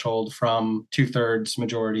the threshold from 2/3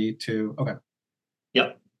 majority to, okay.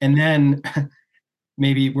 Yep. And then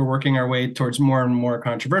maybe we're working our way towards more and more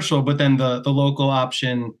controversial, but then the local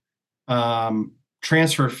option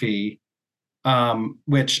transfer fee,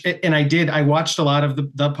 which, and I watched a lot of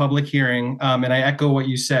the public hearing, and I echo what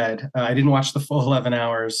you said. I didn't watch the full 11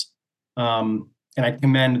 hours. And I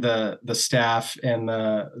commend the staff and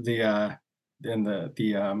the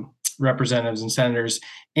representatives and senators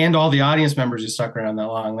and all the audience members who stuck around that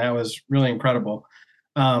long. That was really incredible.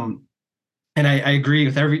 And I agree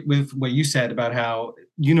with what you said about how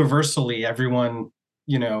universally everyone,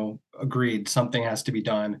 agreed something has to be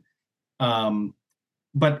done.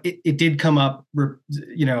 But it did come up,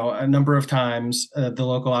 a number of times, the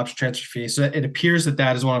local option transfer fee. So it appears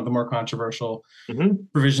that is one of the more controversial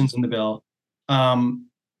provisions in the bill.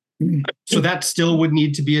 So that still would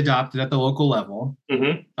need to be adopted at the local level.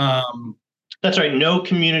 That's right. No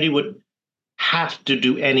community would have to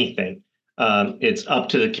do anything. It's up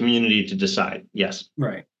to the community to decide. Yes.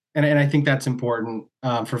 Right. And I think that's important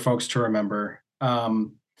for folks to remember.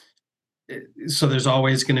 So there's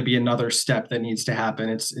always going to be another step that needs to happen.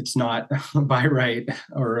 It's not by right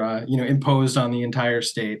or imposed on the entire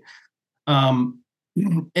state. And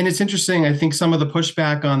it's interesting. I think some of the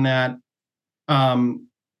pushback on that,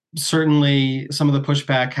 certainly some of the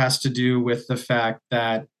pushback has to do with the fact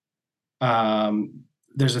that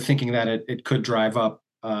there's a thinking that it could drive up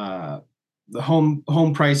the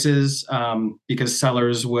home prices, because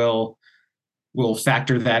sellers will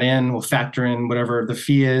factor that in, will factor in whatever the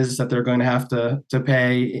fee is that they're going to have to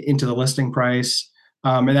pay into the listing price.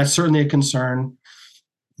 And that's certainly a concern.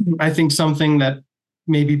 I think something that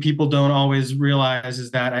maybe people don't always realize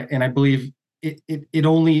is that, and I believe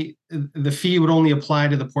the fee would only apply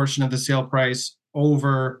to the portion of the sale price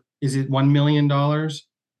over, is it $1 million?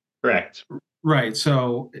 Correct. Right.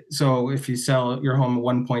 So if you sell your home at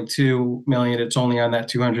 1.2 million, it's only on that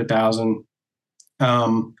 200,000.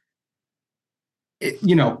 But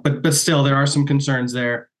still there are some concerns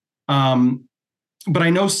there. But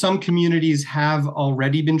I know some communities have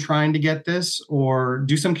already been trying to get this, or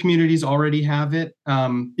do some communities already have it?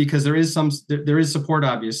 Because there is support,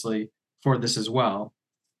 obviously, for this as well.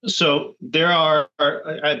 So there are,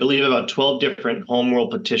 I believe, about 12 different home rule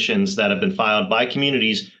petitions that have been filed by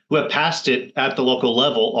communities who have passed it at the local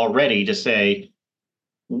level already to say,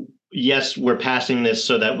 yes, we're passing this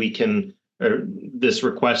so that we can, or this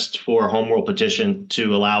request for home rule petition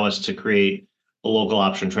to allow us to create a local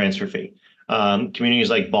option transfer fee. Communities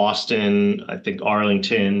like Boston, I think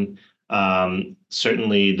Arlington,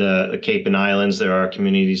 certainly the Cape and Islands, there are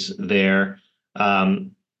communities there.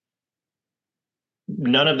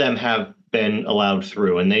 None of them have been allowed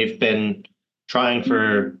through, and they've been trying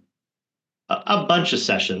for a bunch of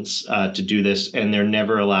sessions to do this, and they're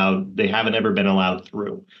never allowed. They haven't ever been allowed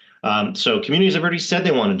through. So communities have already said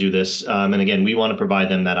they want to do this, and again, we want to provide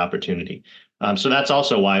them that opportunity. So that's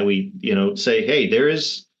also why we, say, hey, there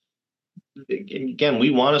is. Again, we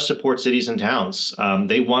want to support cities and towns.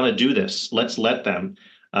 They want to do this. Let's let them.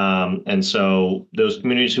 And so those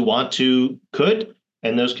communities who want to could,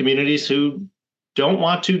 and those communities who don't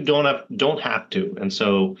want to don't have to. And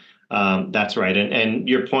so that's right. And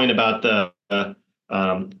your point about the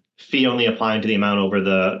fee only applying to the amount over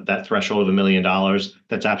that threshold of $1 million,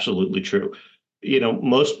 that's absolutely true.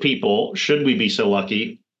 Most people, should we be so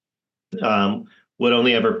lucky, would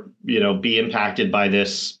only ever be impacted by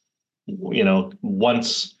this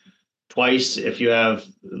once, twice, if you have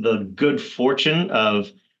the good fortune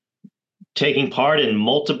of taking part in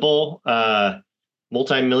multiple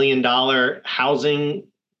multi-million-dollar housing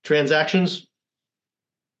transactions.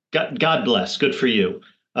 God bless, good for you.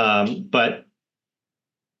 But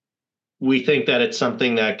we think that it's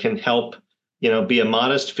something that can help, be a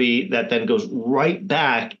modest fee that then goes right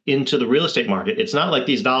back into the real estate market. It's not like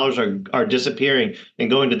these dollars are disappearing and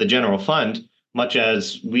going to the general fund, much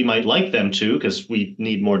as we might like them to, because we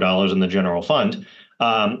need more dollars in the general fund.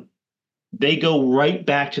 They go right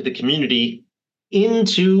back to the community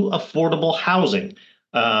into affordable housing.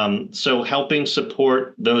 So helping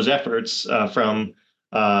support those efforts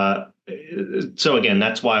so again,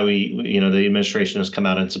 that's why the administration has come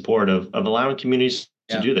out in support of allowing communities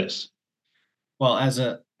to do this. Well, as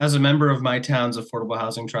a as a member of my town's Affordable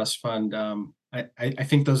Housing Trust Fund, I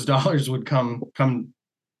think those dollars would come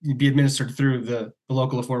be administered through the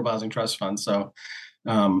local Affordable Housing Trust Fund. So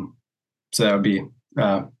that would be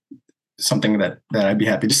something that I'd be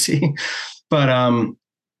happy to see. But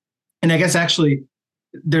and I guess actually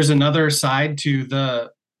there's another side to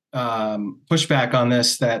the pushback on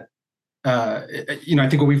this that I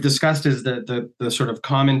think what we've discussed is the sort of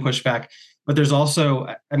common pushback, but there's also,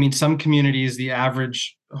 I mean, some communities, the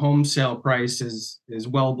average home sale price is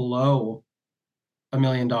well below $1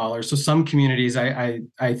 million. So some communities I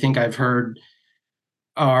think I've heard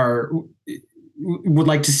would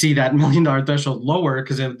like to see that $1 million threshold lower,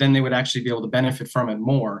 because then they would actually be able to benefit from it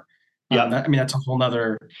more. Yeah. That's a whole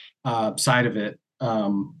nother side of it.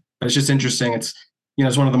 But it's just interesting. It's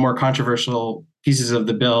one of the more controversial pieces of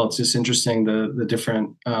the bill. It's just interesting the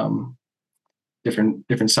different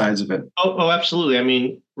sides of it. Oh, absolutely. I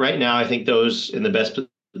mean, right now, I think those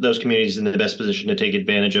communities in the best position to take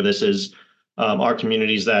advantage of this is are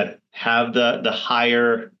communities that have the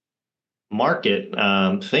higher market.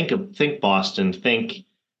 Think Boston, think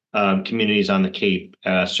communities on the Cape,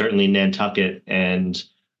 certainly Nantucket, and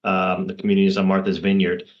the communities on Martha's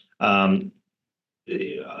Vineyard.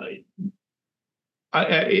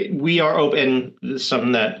 We are open.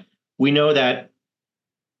 Something that we know that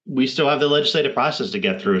we still have the legislative process to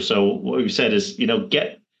get through. So what we've said is,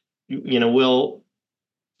 will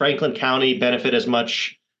Franklin County benefit as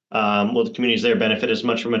much? Will the communities there benefit as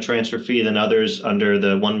much from a transfer fee than others under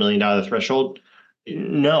the $1 million threshold?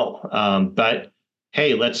 No. But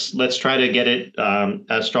hey, let's try to get it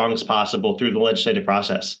as strong as possible through the legislative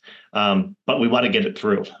process. But we want to get it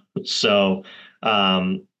through. So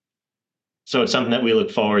it's something that we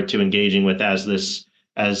look forward to engaging with as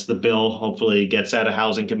the bill hopefully gets out of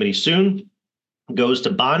Housing Committee soon, goes to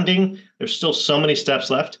bonding. There's still so many steps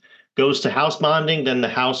left. Goes to House bonding, then the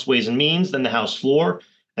House Ways and Means, then the House floor,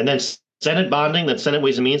 and then Senate bonding, then Senate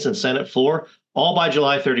Ways and Means, and Senate floor, all by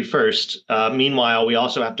July 31st. Meanwhile, we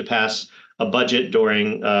also have to pass a budget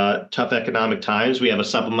during tough economic times. We have a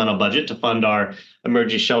supplemental budget to fund our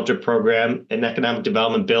emergency shelter program. An economic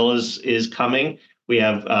development bill is coming. We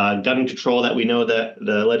have gun control that we know that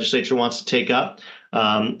the legislature wants to take up.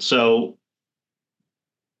 So,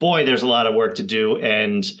 boy, there's a lot of work to do.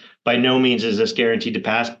 And by no means is this guaranteed to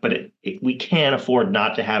pass, but we can't afford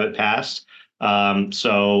not to have it passed.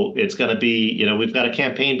 So it's going to be, we've got a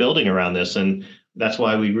campaign building around this, and that's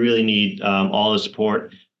why we really need all the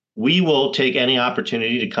support. We will take any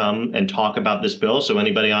opportunity to come and talk about this bill. So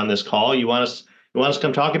anybody on this call, you want us to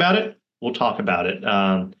come talk about it? We'll talk about it.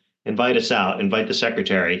 Invite us out, invite the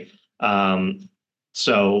secretary.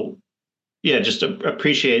 Just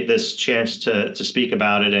appreciate this chance to speak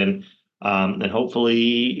about it and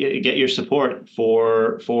hopefully get your support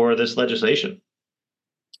for this legislation.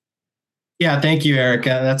 Yeah, thank you, Eric.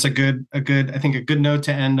 That's a good note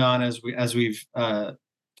to end on as we've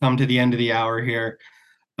come to the end of the hour here.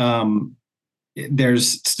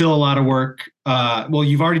 There's still a lot of work.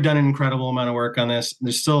 You've already done an incredible amount of work on this.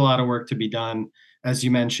 There's still a lot of work to be done. As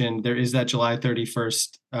you mentioned, there is that July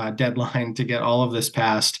 31st deadline to get all of this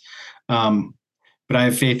passed. But I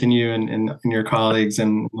have faith in you and your colleagues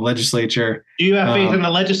and the legislature. Do you have faith in the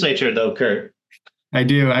legislature, though, Kurt? I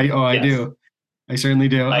do. Yes. I do. I certainly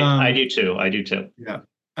do. I do too. I do too. Yeah.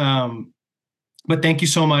 But thank you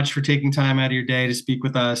so much for taking time out of your day to speak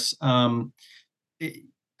with us.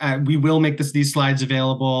 We will make these slides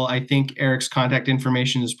available. I think Eric's contact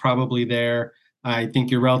information is probably there. I think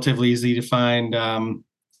you're relatively easy to find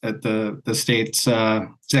at the state's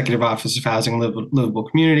Executive Office of Housing and Livable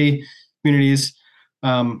Communities.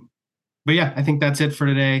 But yeah, I think that's it for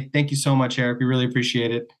today. Thank you so much, Eric. We really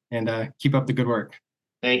appreciate it, and keep up the good work.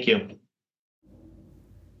 Thank you.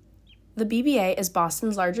 The BBA is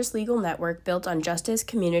Boston's largest legal network built on justice,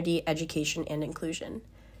 community, education, and inclusion.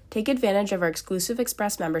 Take advantage of our exclusive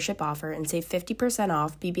Express membership offer and save 50%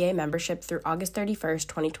 off BBA membership through August 31st,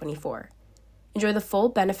 2024. Enjoy the full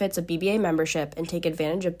benefits of BBA membership and take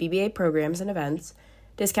advantage of BBA programs and events,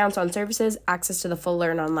 discounts on services, access to the full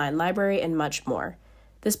Learn Online library, and much more.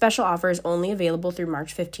 This special offer is only available through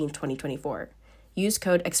March 15, 2024. Use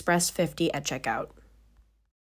code EXPRESS50 at checkout.